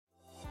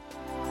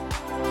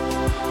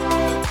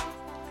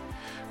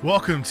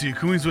Welcome to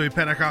Queensway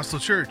Pentecostal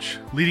Church,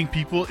 leading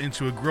people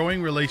into a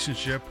growing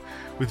relationship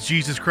with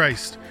Jesus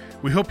Christ.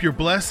 We hope you're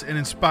blessed and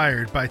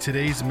inspired by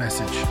today's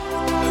message.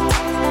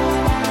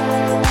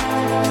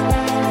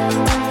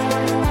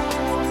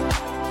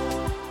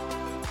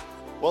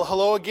 Well,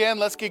 hello again.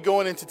 Let's get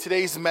going into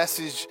today's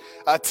message.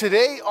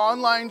 Today,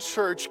 Online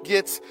Church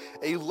gets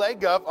a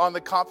leg up on the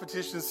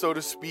competition, so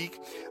to speak.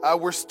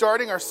 We're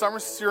starting our summer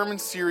sermon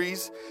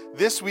series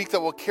this week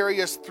that will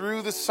carry us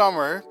through the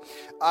summer.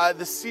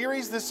 The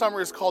series this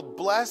summer is called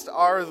Blessed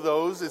Are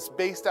Those. It's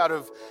based out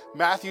of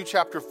Matthew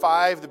chapter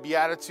 5, the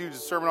Beatitudes,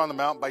 the Sermon on the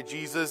Mount by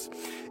Jesus.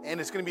 And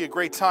it's going to be a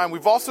great time.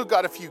 We've also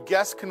got a few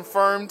guests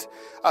confirmed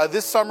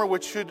this summer,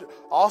 which should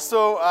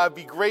also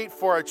be great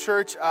for our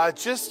church.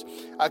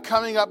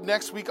 Coming up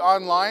next week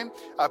online,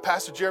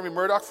 Pastor Jeremy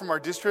Murdoch from our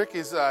district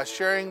is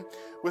sharing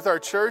with our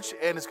church,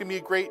 and it's going to be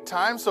a great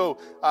time. So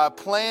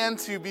plan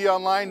to be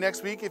online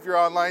next week if you're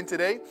online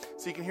today,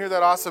 so you can hear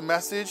that awesome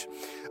message.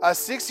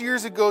 6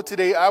 years ago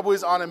today, I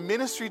was on a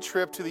ministry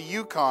trip to the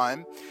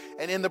Yukon,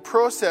 and in the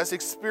process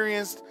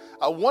experienced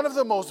one of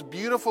the most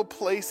beautiful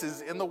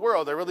places in the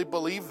world. I really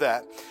believe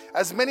that.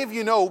 As many of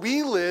you know,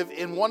 we live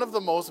in one of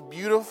the most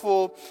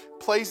beautiful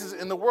places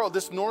in the world.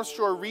 This North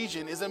Shore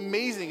region is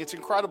amazing. It's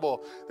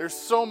incredible. There's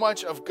so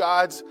much of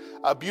God's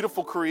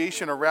beautiful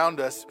creation around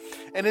us,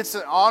 and it's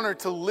an honor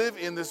to live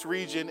in this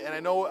region. And I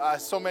know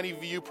so many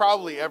of you,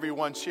 probably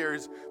everyone,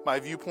 shares my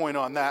viewpoint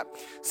on that.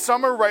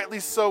 Summer, rightly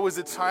so, is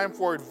a time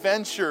for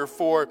adventure,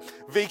 for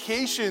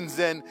vacations,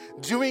 and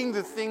doing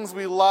the things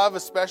we love,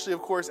 especially,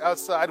 of course,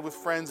 outside with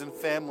friends and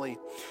family.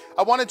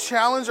 I want to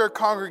challenge our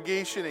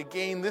congregation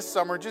again this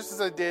summer, just as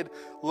I did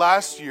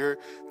last year,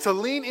 to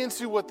lean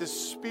into what the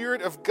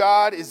Spirit of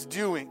God is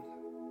doing.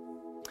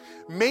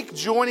 Make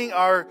joining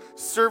our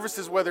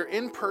services, whether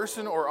in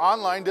person or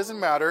online, doesn't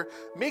matter.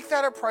 Make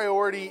that a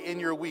priority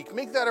in your week.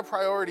 Make that a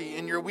priority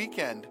in your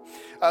weekend.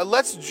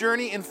 Let's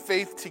journey in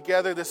faith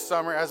together this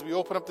summer as we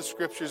open up the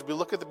scriptures, we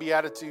look at the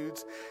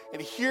Beatitudes,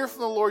 and hear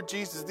from the Lord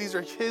Jesus. These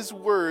are His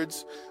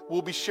words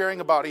we'll be sharing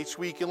about each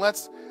week. And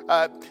let's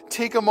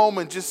take a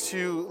moment just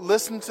to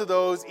listen to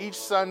those each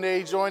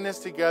Sunday. Join us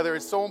together.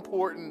 It's so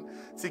important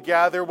to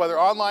gather, whether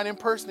online, in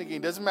person,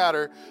 again, doesn't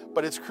matter,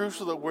 but it's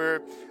crucial that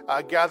we're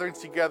gathering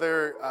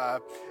together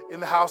in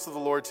the house of the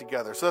Lord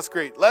together. So that's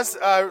great. Let's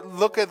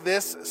look at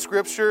this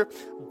scripture.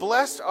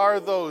 Blessed are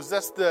those.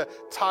 That's the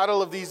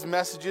title of these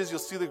messages. You'll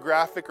see the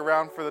graphic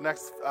around for the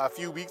next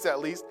few weeks at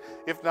least,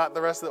 if not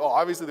the rest of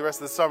obviously the rest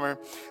of the summer.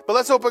 But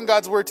let's open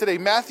God's Word today.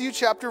 Matthew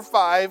chapter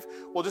 5.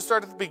 We'll just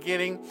start at the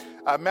beginning.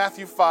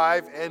 Matthew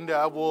 5, and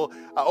we'll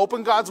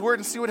open God's Word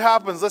and see what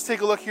happens. Let's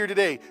take a look here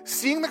today.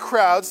 Seeing the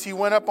crowds, he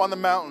went up on the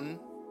mountain,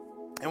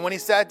 and when he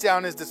sat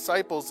down, his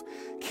disciples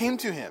came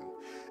to him.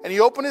 And he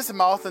opened his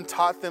mouth and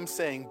taught them,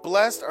 saying,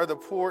 Blessed are the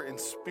poor in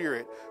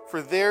spirit, for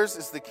theirs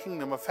is the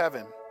kingdom of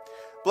heaven.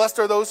 Blessed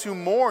are those who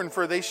mourn,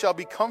 for they shall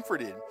be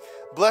comforted.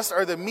 Blessed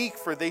are the meek,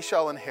 for they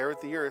shall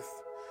inherit the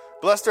earth.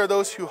 Blessed are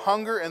those who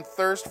hunger and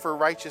thirst for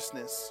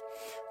righteousness,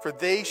 for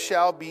they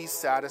shall be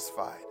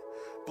satisfied.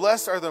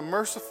 Blessed are the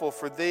merciful,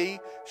 for they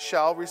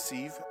shall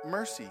receive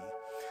mercy.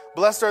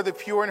 Blessed are the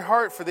pure in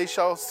heart, for they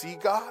shall see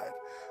God.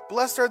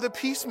 Blessed are the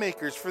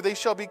peacemakers, for they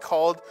shall be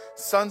called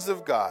sons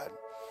of God.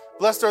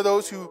 Blessed are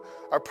those who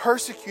are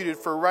persecuted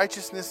for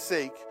righteousness'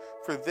 sake,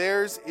 for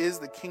theirs is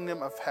the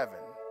kingdom of heaven.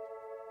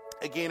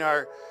 Again,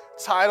 our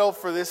title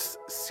for this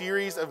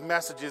series of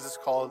messages is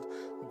called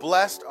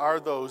Blessed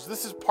Are Those.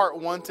 This is part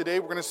 1 today.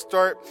 We're going to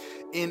start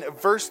in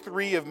verse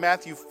 3 of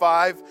Matthew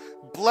 5.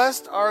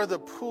 Blessed are the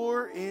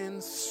poor in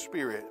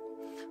spirit,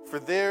 for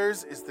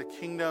theirs is the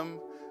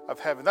kingdom of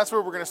heaven. That's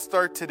where we're going to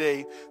start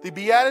today. The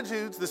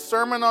Beatitudes, the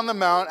Sermon on the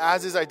Mount,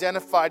 as is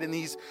identified in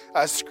these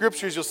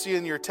scriptures you'll see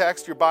in your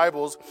text, your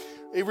Bibles,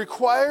 it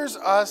requires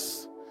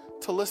us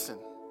to listen.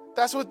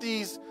 That's what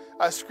these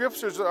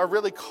scriptures are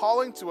really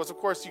calling to us. Of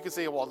course, you could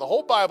say, well, the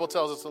whole Bible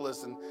tells us to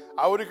listen.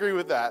 I would agree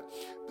with that.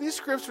 These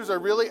scriptures are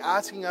really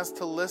asking us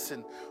to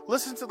listen.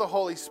 Listen to the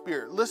Holy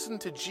Spirit. Listen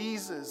to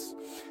Jesus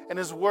and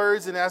His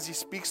words and as He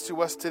speaks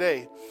to us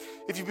today.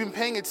 If you've been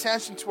paying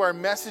attention to our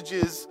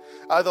messages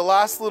the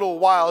last little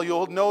while,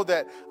 you'll know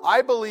that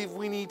I believe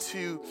we need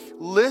to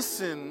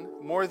listen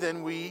more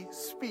than we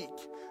speak.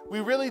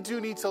 We really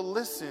do need to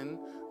listen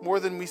more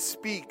than we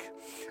speak,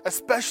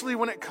 especially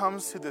when it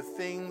comes to the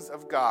things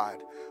of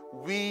God.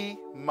 We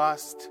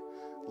must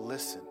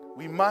listen.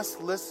 We must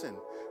listen.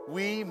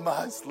 We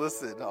must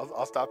listen.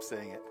 I'll stop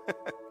saying it.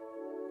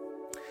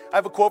 I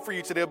have a quote for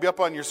you today. It'll be up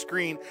on your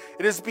screen.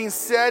 It has been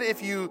said,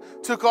 if you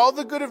took all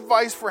the good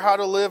advice for how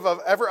to live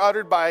ever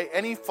uttered by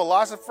any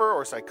philosopher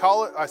or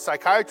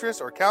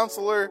psychiatrist or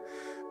counselor,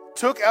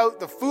 took out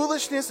the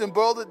foolishness and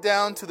boiled it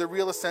down to the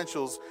real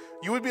essentials,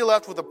 you would be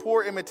left with a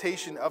poor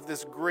imitation of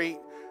this great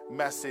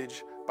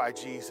message by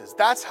Jesus.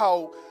 That's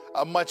how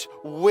much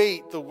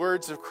weight the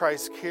words of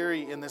Christ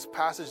carry in this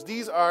passage.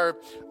 These are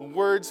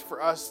words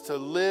for us to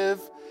live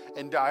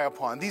and die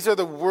upon. These are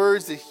the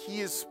words that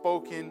he has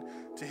spoken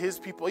to his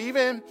people.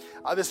 Even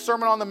the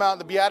Sermon on the Mount,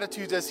 the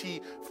Beatitudes, as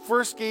he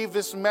first gave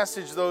this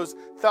message those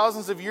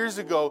thousands of years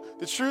ago,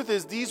 the truth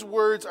is these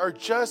words are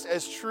just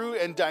as true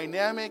and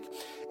dynamic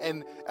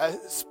and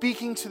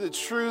speaking to the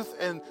truth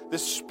and the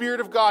Spirit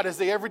of God as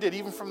they ever did,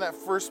 even from that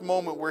first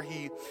moment where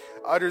he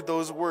uttered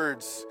those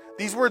words.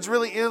 These words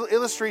really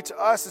illustrate to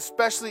us,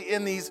 especially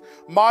in these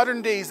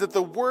modern days, that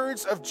the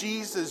words of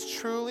Jesus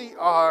truly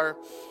are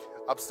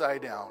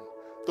upside down.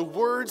 The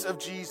words of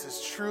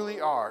Jesus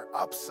truly are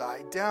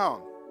upside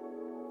down.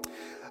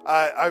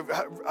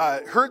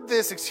 I heard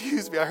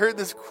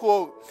this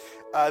quote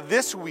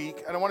this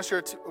week, and I want to share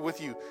it with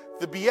you.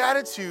 The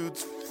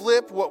Beatitudes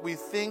flip what we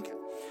think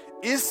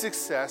is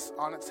success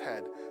on its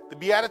head. The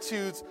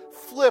Beatitudes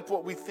flip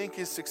what we think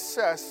is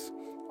success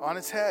on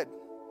its head.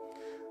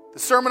 The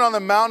Sermon on the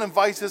Mount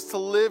invites us to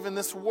live in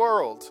this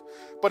world,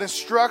 but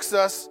instructs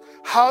us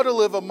how to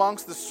live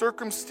amongst the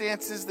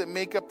circumstances that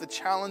make up the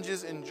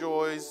challenges and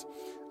joys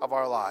of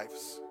our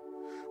lives.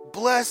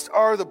 Blessed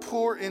are the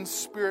poor in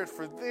spirit,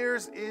 for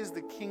theirs is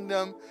the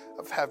kingdom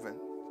of heaven.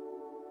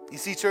 You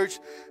see, church,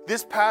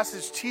 this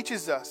passage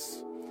teaches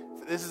us,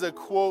 this is a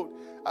quote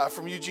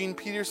from Eugene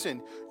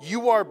Peterson,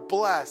 you are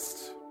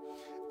blessed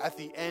at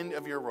the end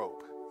of your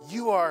rope.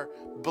 You are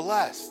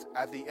blessed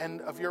at the end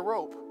of your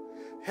rope.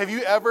 Have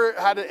you ever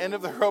had an end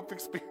of the rope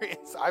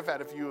experience? I've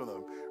had a few of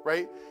them,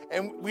 right?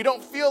 And we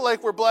don't feel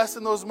like we're blessed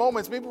in those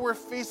moments. Maybe we're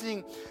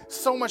facing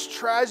so much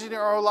tragedy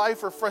in our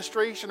life, or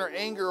frustration, or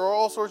anger, or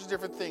all sorts of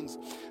different things.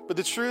 But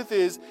the truth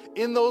is,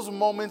 in those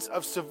moments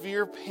of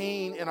severe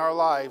pain in our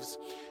lives,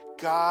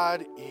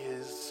 God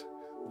is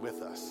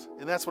with us.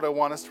 And that's what I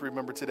want us to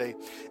remember today.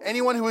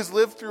 Anyone who has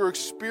lived through or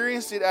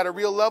experienced it at a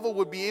real level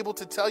would be able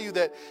to tell you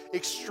that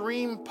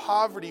extreme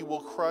poverty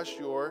will crush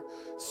your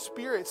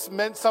spirits.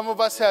 Some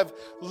of us have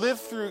lived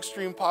through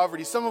extreme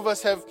poverty. Some of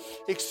us have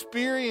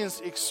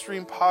experienced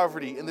extreme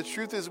poverty. And the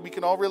truth is, we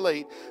can all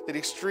relate that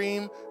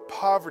extreme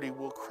poverty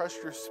will crush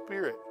your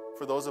spirit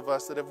for those of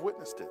us that have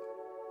witnessed it.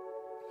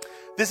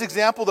 This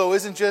example, though,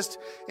 isn't just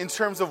in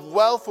terms of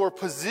wealth or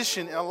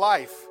position in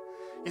life.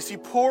 You see,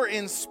 poor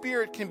in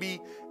spirit can be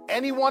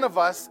any one of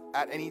us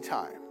at any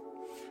time.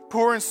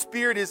 Poor in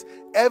spirit is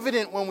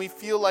evident when we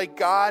feel like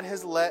God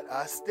has let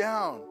us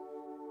down.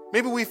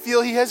 Maybe we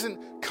feel he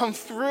hasn't come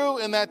through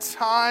in that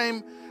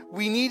time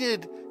we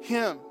needed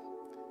him.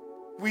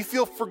 We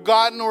feel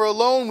forgotten or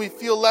alone. We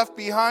feel left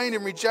behind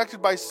and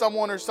rejected by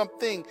someone or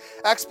something.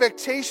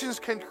 Expectations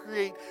can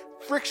create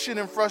friction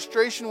and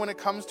frustration when it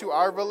comes to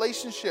our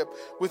relationship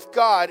with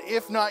God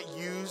if not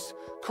used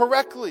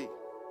correctly.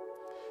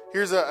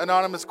 Here's an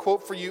anonymous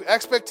quote for you.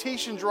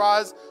 Expectation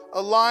draws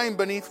a line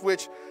beneath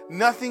which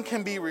nothing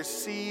can be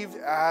received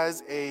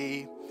as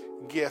a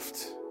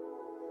gift.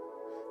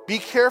 Be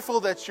careful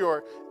that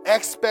your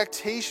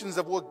expectations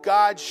of what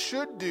God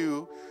should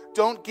do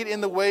don't get in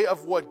the way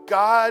of what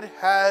God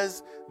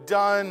has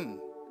done,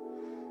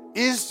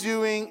 is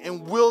doing,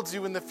 and will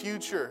do in the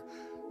future.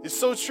 It's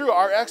so true.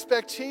 Our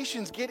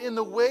expectations get in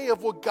the way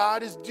of what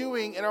God is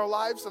doing in our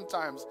lives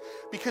sometimes,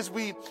 because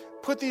we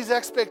put these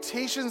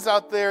expectations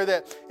out there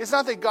that it's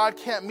not that God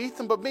can't meet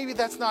them, but maybe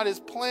that's not his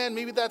plan,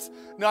 maybe that's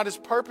not his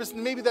purpose,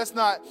 and maybe that's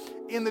not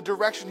in the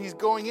direction he's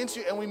going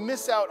into, and we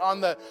miss out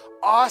on the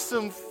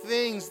awesome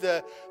things,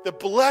 the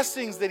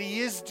blessings that he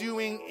is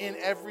doing in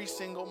every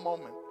single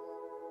moment.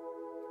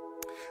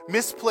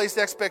 Misplaced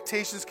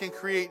expectations can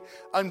create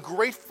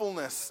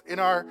ungratefulness in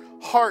our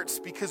hearts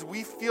because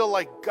we feel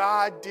like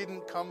God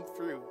didn't come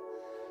through.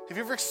 Have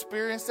you ever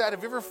experienced that?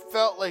 Have you ever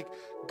felt like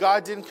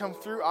God didn't come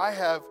through? I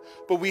have.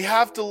 But we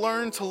have to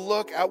learn to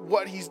look at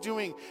what he's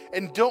doing,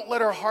 and don't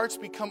let our hearts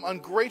become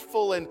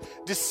ungrateful and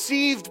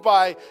deceived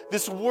by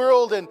this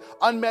world and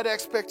unmet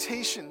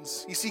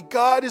expectations. You see,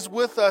 God is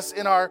with us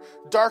in our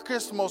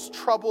darkest, most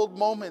troubled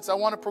moments. I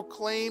want to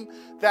proclaim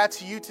that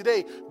to you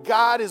today.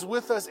 God is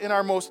with us in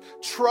our most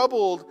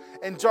troubled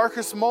and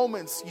darkest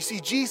moments. You see,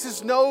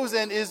 Jesus knows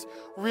and is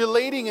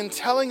relating and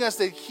telling us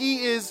that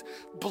he is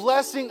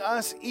blessing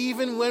us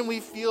even when we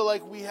feel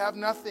like we have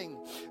nothing.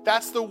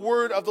 That's the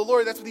word of the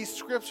Lord. That's what these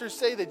scriptures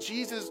say, that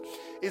Jesus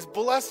is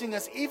blessing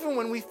us even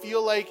when we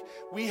feel like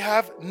we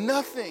have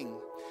nothing.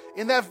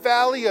 In that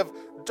valley of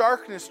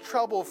darkness,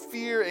 trouble,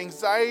 fear,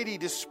 anxiety,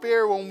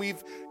 despair, when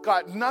we've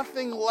got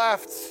nothing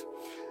left,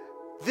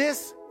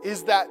 this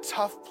is that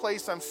tough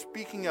place I'm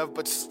speaking of,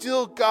 but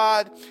still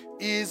God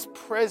is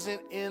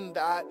present in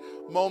that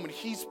moment.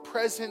 He's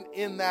present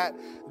in that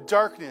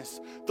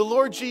darkness. The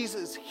Lord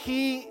Jesus,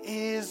 he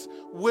is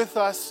with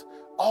us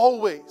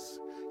always.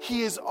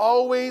 He is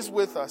always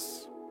with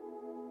us.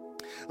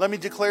 Let me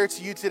declare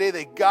to you today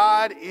that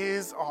God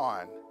is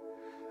on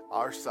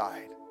our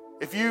side.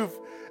 If you've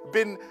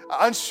been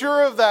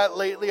unsure of that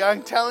lately,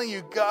 I'm telling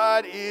you,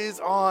 God is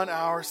on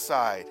our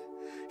side.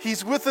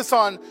 He's with us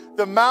on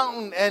the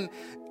mountain, and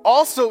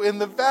Also in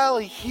the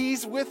valley,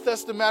 he's with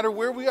us no matter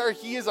where we are.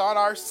 He is on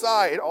our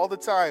side all the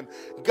time.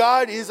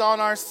 God is on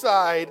our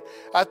side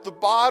at the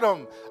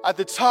bottom, at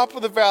the top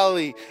of the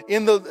valley,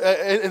 in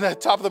the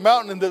top of the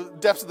mountain, in the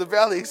depths of the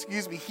valley,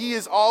 He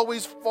is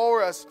always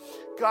for us.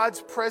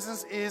 God's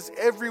presence is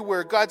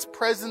everywhere. God's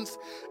presence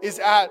is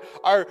at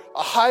our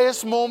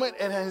highest moment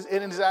and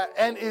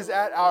is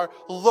at our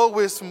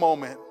lowest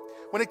moment.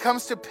 When it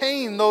comes to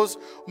pain, those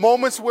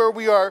moments where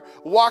we are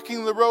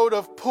walking the road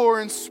of poor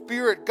in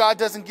spirit, God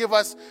doesn't give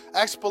us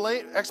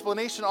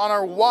explanation on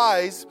our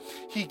whys.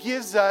 He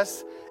gives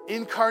us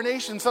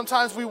incarnation.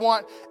 Sometimes we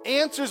want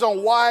answers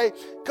on why,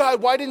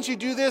 God, why didn't you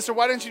do this or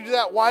why didn't you do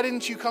that? Why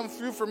didn't you come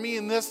through for me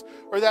in this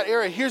or that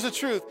area? Here's the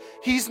truth.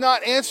 He's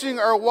not answering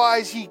our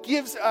whys. He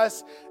gives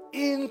us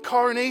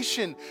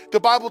incarnation. The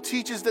Bible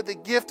teaches that the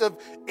gift of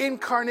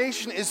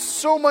incarnation is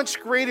so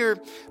much greater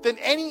than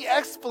any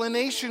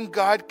explanation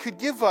God could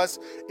give us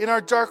in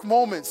our dark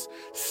moments.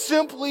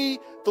 Simply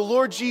the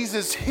Lord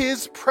Jesus,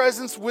 his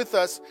presence with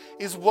us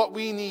is what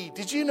we need.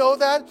 Did you know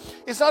that?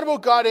 It's not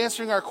about God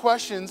answering our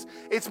questions.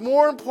 It's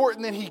more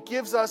important that he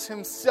gives us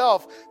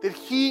himself, that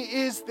he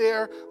is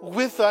there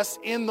with us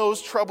in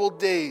those troubled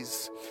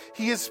days.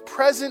 He is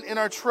present in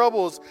our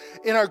troubles,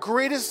 in our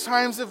greatest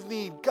times of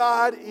need.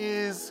 God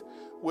is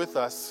with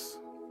us.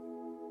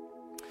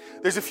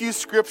 There's a few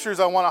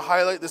scriptures I want to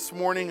highlight this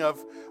morning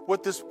of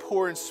what this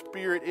poor in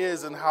spirit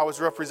is and how it's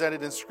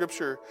represented in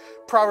Scripture.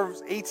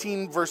 Proverbs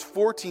 18 verse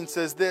 14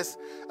 says this,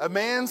 "A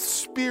man's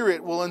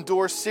spirit will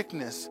endure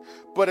sickness,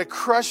 but a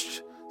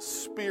crushed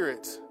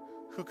spirit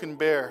who can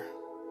bear?"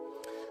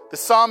 The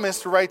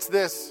psalmist writes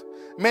this,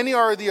 "Many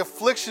are the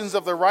afflictions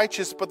of the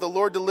righteous, but the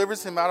Lord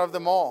delivers him out of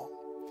them all.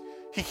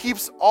 He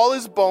keeps all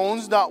his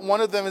bones, not one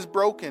of them is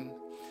broken.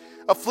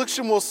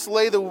 Affliction will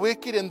slay the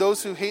wicked, and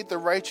those who hate the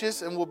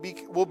righteous and will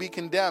be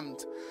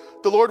condemned.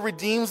 The Lord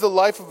redeems the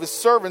life of his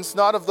servants,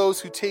 not of those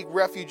who take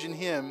refuge in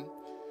him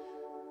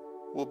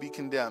will be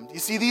condemned." You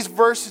see, these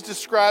verses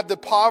describe the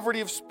poverty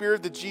of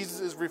spirit that Jesus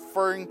is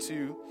referring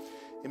to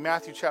in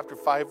Matthew chapter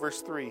 5,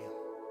 verse 3.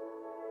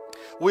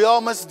 We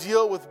all must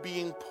deal with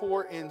being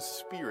poor in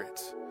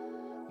spirit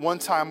one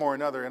time or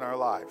another in our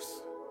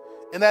lives.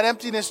 In that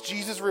emptiness,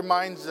 Jesus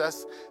reminds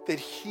us that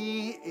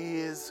he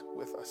is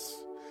with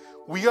us.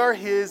 We are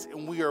his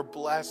and we are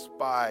blessed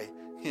by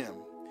him.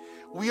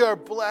 We are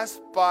blessed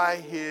by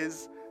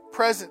his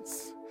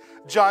presence.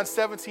 John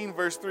 17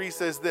 verse 3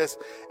 says this,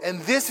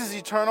 "And this is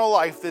eternal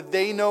life, that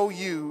they know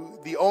you,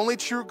 the only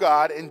true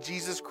God, and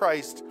Jesus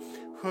Christ,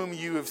 whom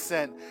you have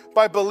sent."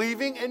 By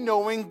believing and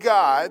knowing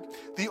God,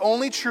 the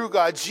only true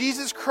God,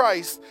 Jesus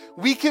Christ,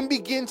 we can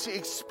begin to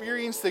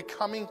experience the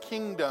coming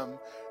kingdom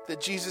that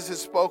Jesus has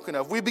spoken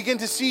of. We begin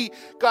to see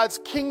God's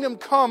kingdom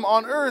come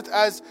on earth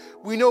as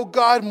we know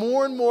God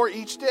more and more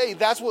each day.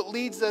 That's what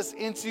leads us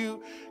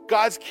into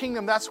God's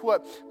kingdom. That's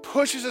what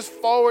pushes us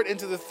forward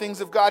into the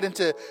things of God,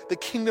 into the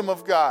kingdom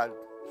of God.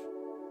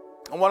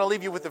 I want to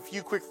leave you with a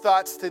few quick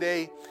thoughts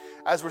today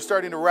as we're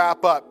starting to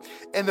wrap up.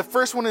 And the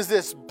first one is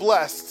this,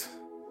 blessed.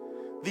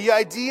 The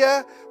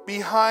idea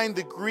behind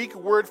the Greek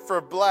word for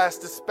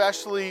blessed,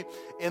 especially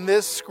in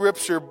this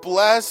scripture,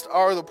 blessed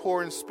are the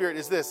poor in spirit,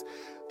 is this.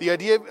 The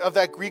idea of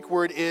that Greek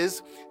word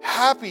is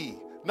happy,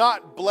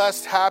 not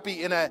blessed,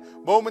 happy in a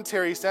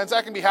momentary sense.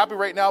 I can be happy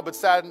right now, but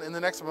sad in the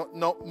next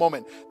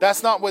moment.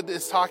 That's not what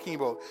it's talking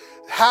about.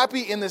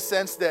 Happy in the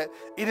sense that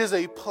it is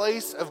a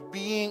place of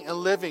being and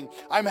living.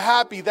 I'm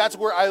happy. That's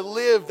where I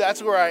live.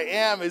 That's where I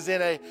am, is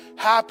in a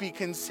happy,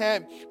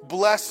 content,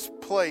 blessed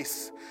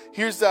place.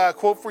 Here's a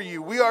quote for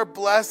you. "We are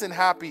blessed and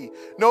happy.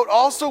 Note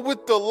also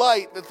with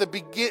delight that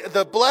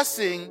the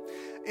blessing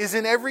is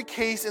in every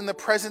case in the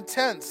present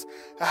tense.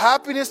 A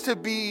happiness to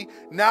be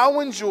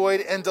now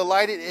enjoyed and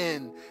delighted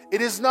in.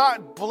 It is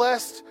not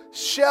blessed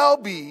shall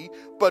be,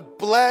 but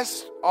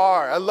blessed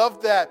are." I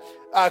love that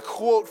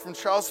quote from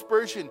Charles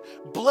Spurgeon.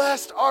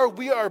 Blessed are,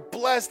 we are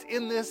blessed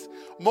in this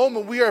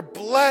moment. We are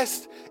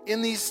blessed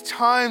in these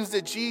times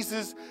that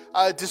Jesus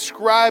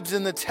describes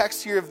in the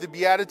text here of the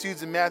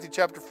Beatitudes in Matthew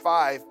chapter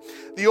 5.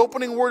 The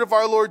opening word of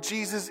our Lord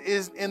Jesus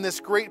is in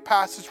this great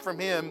passage from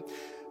him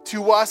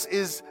to us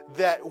is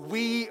that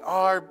we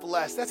are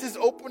blessed. That's his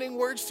opening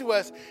words to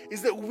us,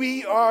 is that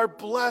we are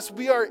blessed.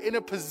 We are in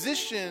a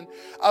position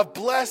of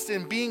blessed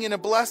and being in a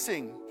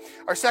blessing.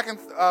 Our second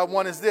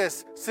one is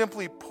this,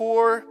 simply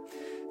poor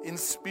in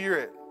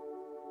spirit.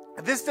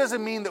 This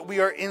doesn't mean that we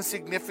are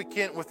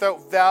insignificant,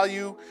 without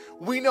value.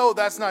 We know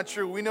that's not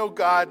true. We know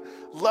God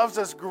loves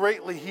us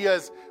greatly. He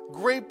has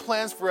great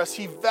plans for us.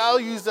 He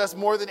values us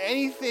more than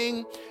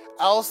anything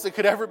else that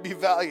could ever be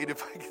valued,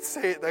 if I could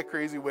say it that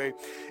crazy way.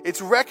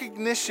 It's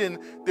recognition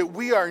that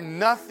we are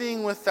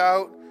nothing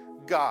without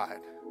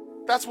God.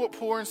 That's what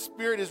poor in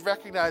spirit is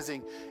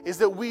recognizing, is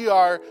that we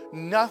are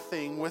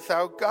nothing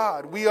without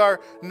God. We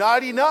are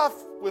not enough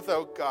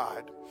without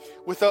God,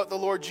 without the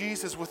Lord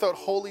Jesus, without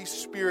Holy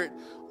Spirit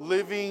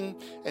living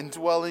and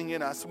dwelling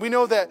in us. We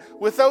know that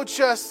without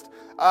just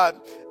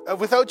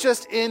without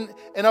just in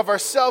and of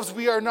ourselves,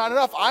 we are not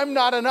enough. I'm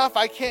not enough.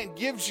 I can't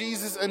give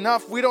Jesus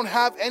enough. We don't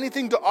have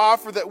anything to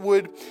offer that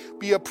would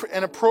be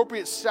an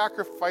appropriate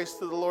sacrifice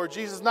to the Lord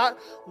Jesus. Not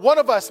one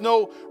of us,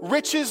 no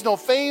riches, no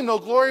fame, no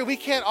glory. We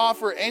can't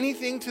offer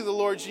anything to the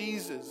Lord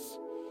Jesus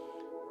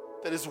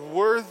that is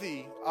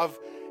worthy of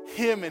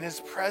him and his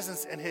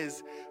presence and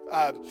his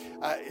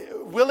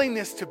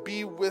willingness to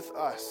be with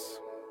us.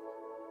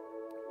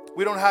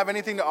 We don't have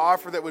anything to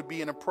offer that would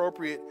be an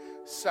appropriate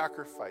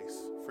sacrifice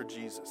for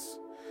Jesus.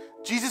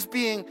 Jesus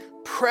being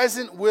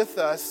present with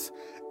us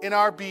in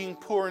our being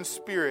poor in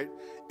spirit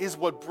is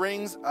what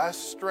brings us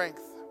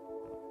strength.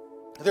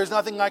 There's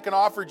nothing I can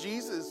offer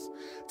Jesus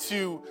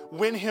to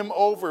win him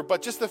over,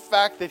 but just the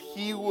fact that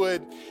he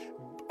would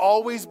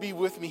always be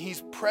with me.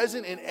 He's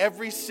present in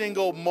every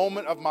single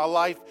moment of my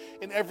life,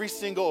 in every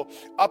single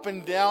up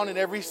and down, in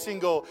every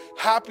single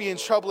happy and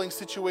troubling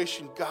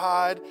situation.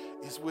 God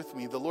is with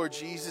me. The Lord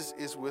Jesus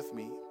is with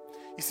me.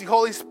 You see,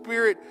 Holy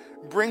Spirit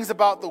brings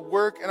about the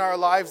work in our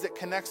lives that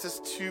connects us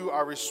to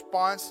our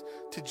response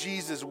to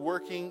Jesus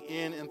working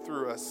in and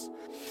through us.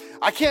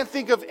 I can't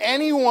think of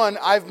anyone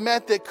I've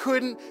met that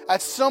couldn't,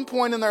 at some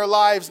point in their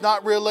lives,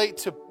 not relate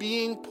to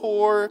being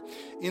poor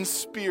in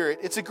spirit.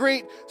 It's a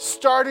great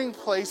starting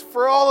place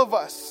for all of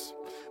us.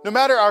 No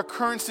matter our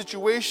current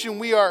situation,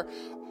 we are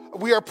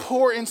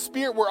poor in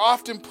spirit. We're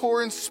often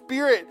poor in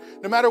spirit,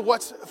 no matter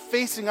what's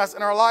facing us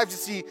in our lives.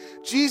 You see,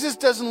 Jesus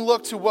doesn't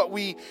look to what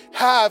we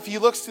have. He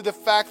looks to the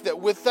fact that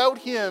without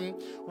him,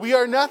 we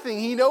are nothing.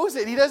 He knows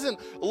it. He doesn't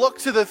look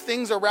to the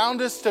things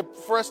around us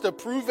for us to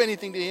prove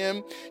anything to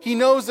him. He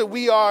knows that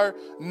we are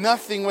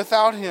nothing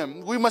without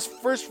him. We must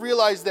first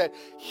realize that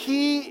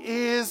he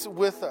is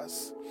with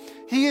us.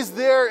 He is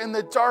there in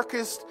the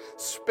darkest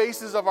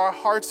spaces of our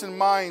hearts and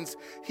minds.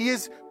 He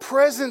is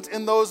present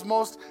in those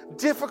most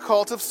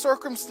difficult of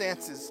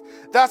circumstances.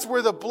 That's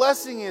where the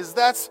blessing is.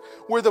 That's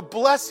where the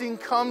blessing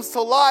comes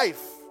to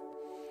life.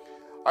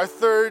 Our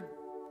third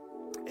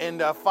and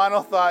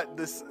final thought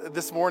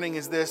this morning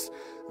is this: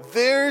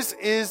 theirs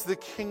is the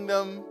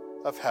kingdom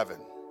of heaven.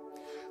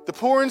 The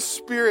poor in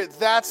spirit,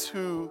 that's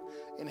who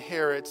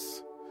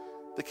inherits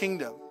the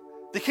kingdom.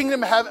 The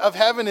kingdom of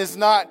heaven is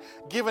not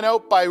given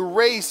out by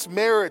race,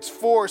 merits,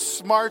 force,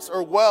 smarts,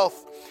 or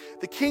wealth.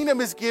 The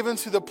kingdom is given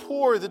to the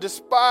poor, the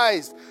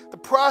despised, the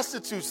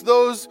prostitutes,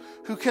 those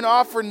who can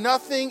offer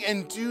nothing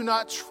and do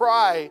not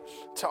try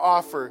to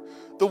offer.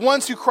 The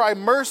ones who cry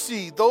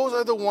mercy, those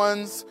are the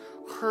ones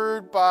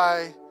heard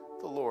by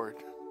the Lord.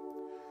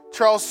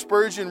 Charles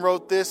Spurgeon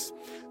wrote this: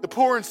 "The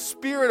poor in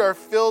spirit are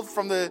filled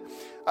from the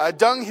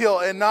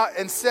dunghill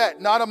and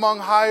set, not among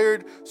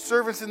hired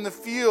servants in the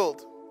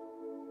field,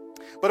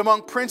 but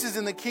among princes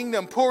in the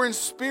kingdom. Poor in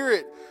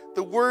spirit,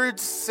 the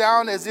words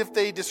sound as if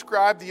they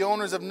describe the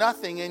owners of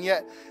nothing, and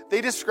yet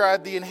they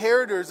describe the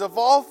inheritors of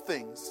all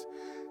things.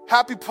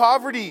 Happy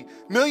poverty,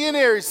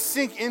 millionaires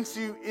sink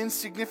into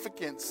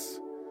insignificance,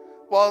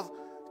 while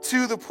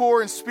to the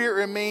poor in spirit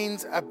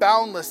remains a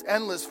boundless,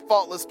 endless,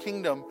 faultless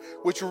kingdom,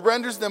 which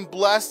renders them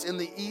blessed in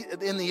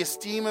the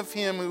esteem of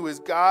him who is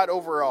God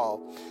over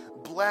all,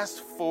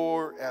 blessed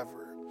forever."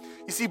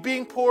 You see,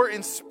 being poor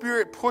in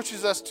spirit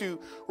pushes us to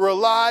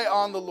rely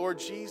on the Lord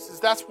Jesus.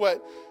 That's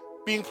what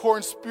being poor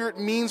in spirit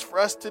means for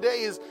us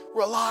today, is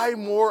rely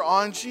more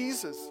on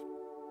Jesus.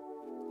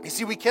 You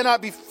see, we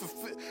cannot be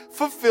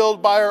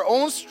fulfilled by our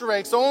own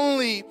strengths,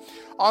 only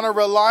on a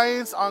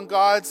reliance on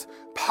God's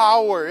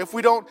power. If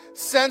we don't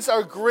sense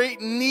our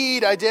great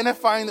need,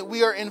 identifying that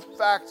we are in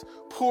fact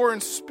poor in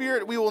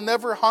spirit, we will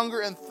never hunger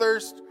and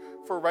thirst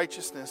for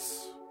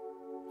righteousness.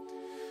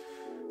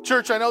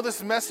 Church, I know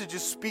this message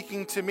is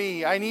speaking to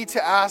me. I need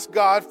to ask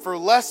God for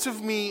less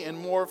of me and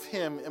more of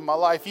him in my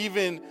life.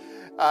 Even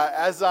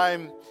as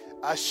I'm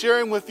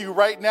sharing with you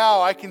right now,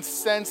 I can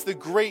sense the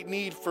great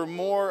need for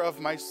more of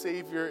my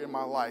Savior in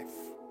my life.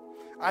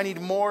 I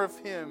need more of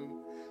him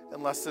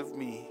and less of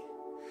me.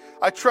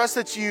 I trust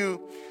that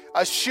you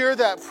share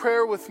that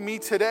prayer with me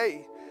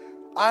today.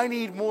 I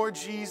need more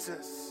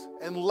Jesus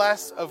and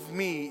less of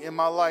me in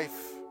my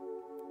life.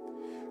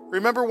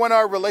 Remember when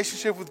our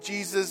relationship with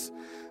Jesus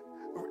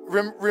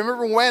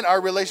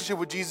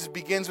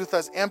begins with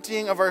us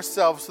emptying of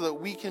ourselves so that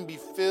we can be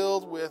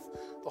filled with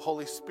the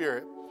Holy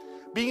Spirit.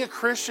 Being a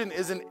Christian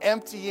is an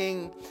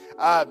emptying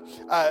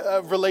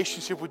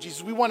relationship with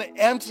Jesus. We want to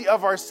empty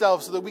of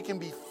ourselves so that we can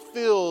be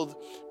filled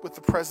with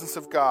the presence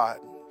of God.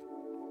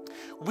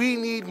 We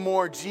need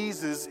more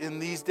Jesus in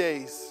these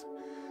days.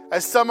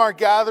 As some are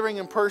gathering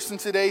in person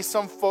today,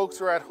 some folks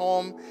are at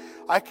home,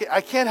 I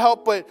can't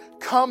help but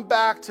come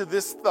back to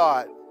this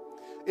thought.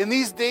 In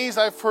these days,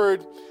 I've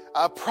heard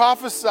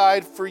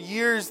prophesied for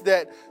years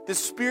that the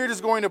Spirit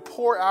is going to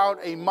pour out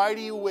a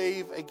mighty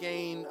wave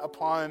again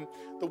upon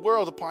the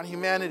world, upon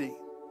humanity.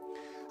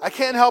 I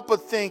can't help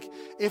but think,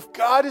 if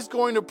God is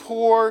going to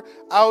pour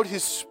out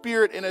his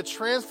Spirit in a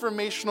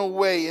transformational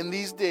way in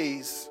these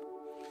days,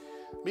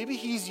 maybe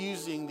he's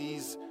using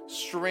these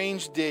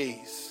strange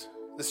days,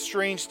 this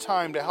strange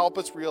time, to help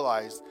us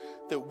realize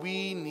that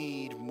we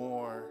need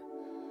more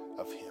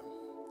of him.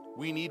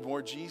 we need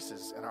more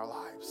Jesus in our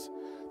lives.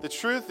 The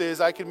truth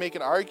is, I can make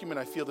an argument,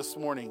 I feel this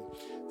morning,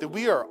 that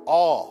we are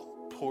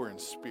all poor in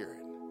spirit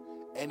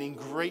and in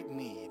great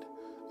need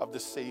of the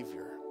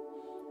Savior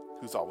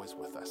who's always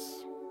with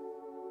us.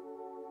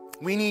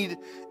 We need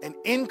an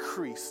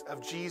increase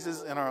of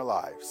Jesus in our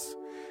lives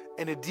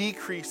and a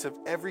decrease of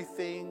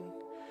everything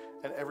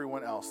and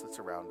everyone else that's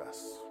around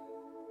us.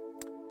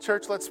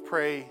 Church, let's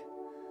pray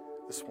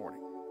this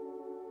morning.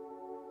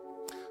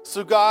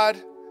 So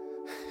God,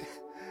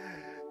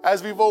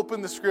 as we've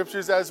opened the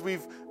scriptures, as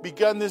we've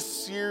begun this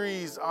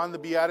series on the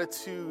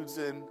Beatitudes,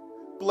 and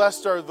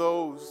blessed are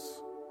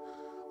those,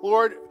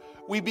 Lord,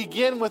 we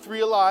begin with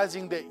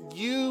realizing that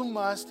you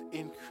must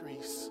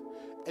increase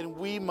and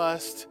we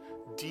must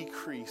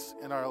decrease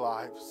in our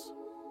lives.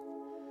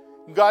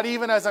 God,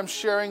 even as I'm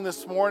sharing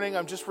this morning,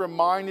 I'm just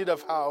reminded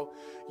of how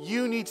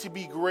you need to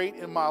be great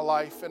in my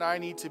life and I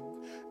need to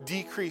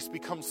decrease,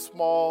 become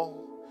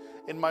small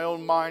in my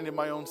own mind and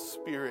my own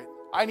spirit.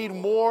 I need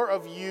more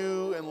of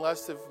you and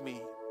less of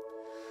me.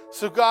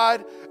 So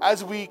God,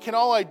 as we can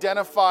all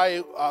identify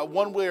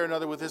one way or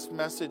another with this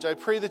message, I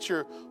pray that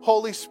your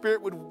Holy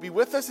Spirit would be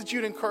with us, that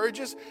you'd encourage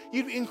us,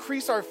 you'd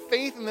increase our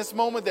faith in this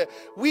moment, that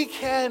we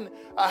can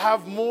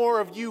have more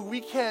of you.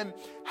 We can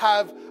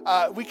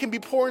be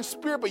poor in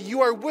spirit, but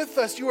you are with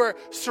us. You are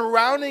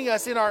surrounding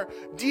us in our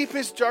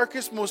deepest,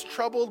 darkest, most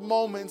troubled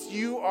moments.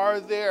 You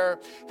are there.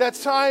 That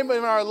time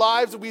in our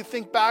lives that we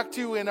think back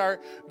to in our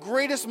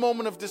greatest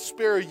moment of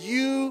despair,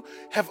 you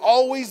have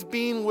always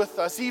been with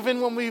us.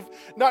 Even when we've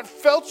not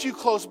felt you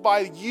close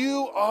by,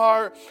 you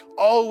are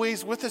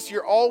always with us.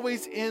 You're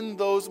always in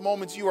those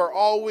moments. You are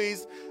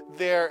always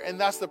there. And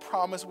that's the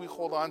promise we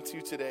hold on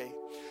to today.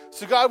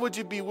 So God, would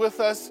you be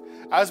with us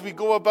as we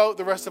go about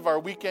the rest of our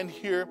weekend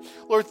here?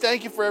 Lord,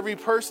 thank you for every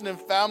person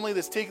and family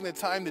that's taking the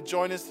time to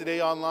join us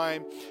today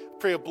online.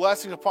 Pray a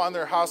blessing upon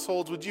their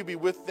households. Would you be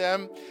with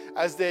them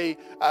as they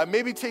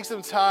maybe take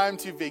some time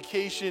to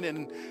vacation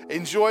and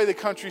enjoy the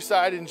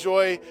countryside,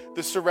 enjoy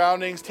the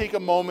surroundings, take a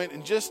moment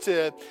and just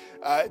to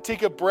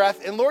take a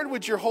breath. And Lord,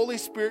 would your Holy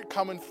Spirit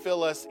come and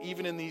fill us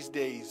even in these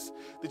days,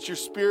 that your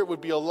Spirit would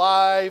be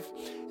alive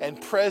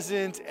and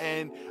present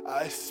and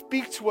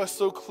speak to us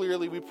so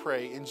clearly, we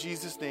pray. In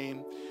Jesus'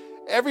 name,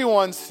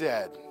 everyone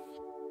said,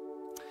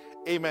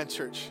 amen,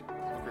 church.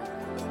 Have a great day.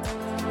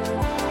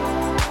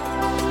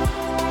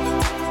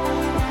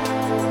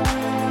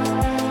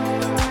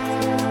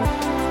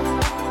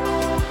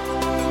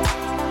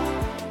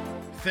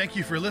 Thank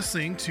you for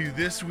listening to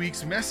this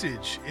week's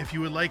message. If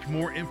you would like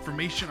more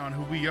information on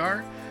who we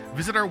are,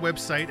 visit our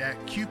website at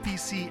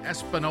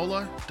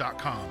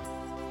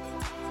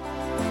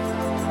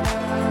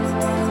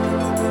qpcespanola.com.